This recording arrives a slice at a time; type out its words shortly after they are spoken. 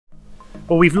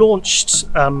Well, we've launched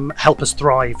Help Us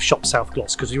Thrive Shop South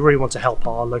Gloss because we really want to help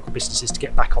our local businesses to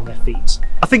get back on their feet.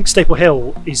 I think Staple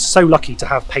Hill is so lucky to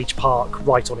have Page Park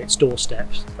right on its doorstep.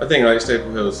 I think like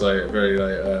Staple Hill is like very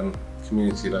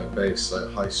community based,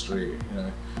 like high street. You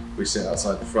know, we sit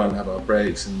outside the front, have our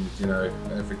breaks, and you know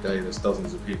every day there's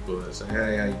dozens of people that say,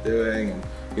 "Hey, how you doing?" And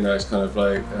you know it's kind of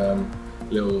like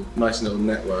nice little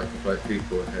network of like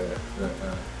people here that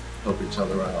help each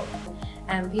other out.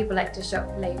 People like to shop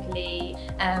locally,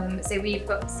 so we've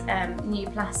got new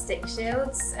plastic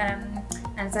shields,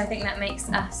 and so I think that makes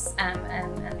us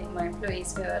and my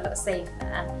employees feel a lot safer,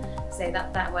 so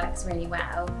that works really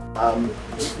well.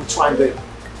 We try and do it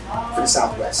for the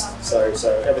southwest, so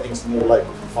everything's more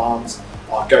local from farms.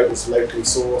 Our goat is locally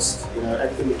sourced, you know,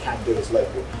 everything we can do is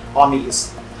local. Our meat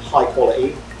is high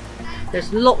quality.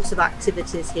 There's lots of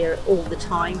activities here all the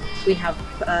time. We have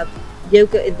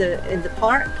yoga in the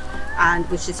park, and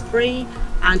which is free,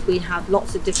 and we have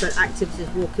lots of different activities,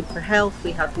 walking for health,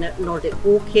 we have Nordic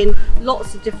walking,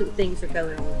 lots of different things are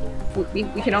going on here.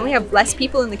 We can only have less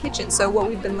people in the kitchen, so what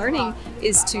we've been learning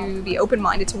is to be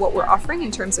open-minded to what we're offering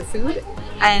in terms of food,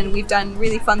 and we've done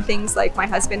really fun things like my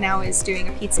husband now is doing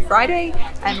a Pizza Friday,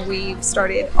 and we've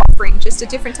started offering just a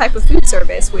different type of food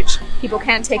service which people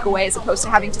can take away as opposed to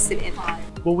having to sit in.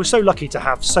 Well, we're so lucky to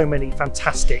have so many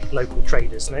fantastic local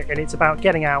traders, and it's about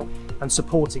getting out and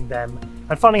supporting them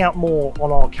and finding out more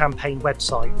on our campaign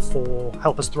website for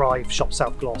Help Us Thrive Shop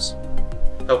South Gloss.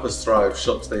 Help Us Thrive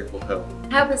Shop Staple Hill.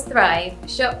 Help Us Thrive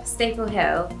Shop Staple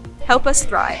Hill. Help Us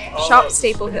Thrive Shop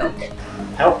Staple Hill.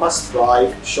 Help Us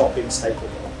Thrive Shopping Staple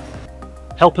Hill.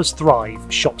 Help Us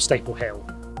Thrive Shop Staple Hill.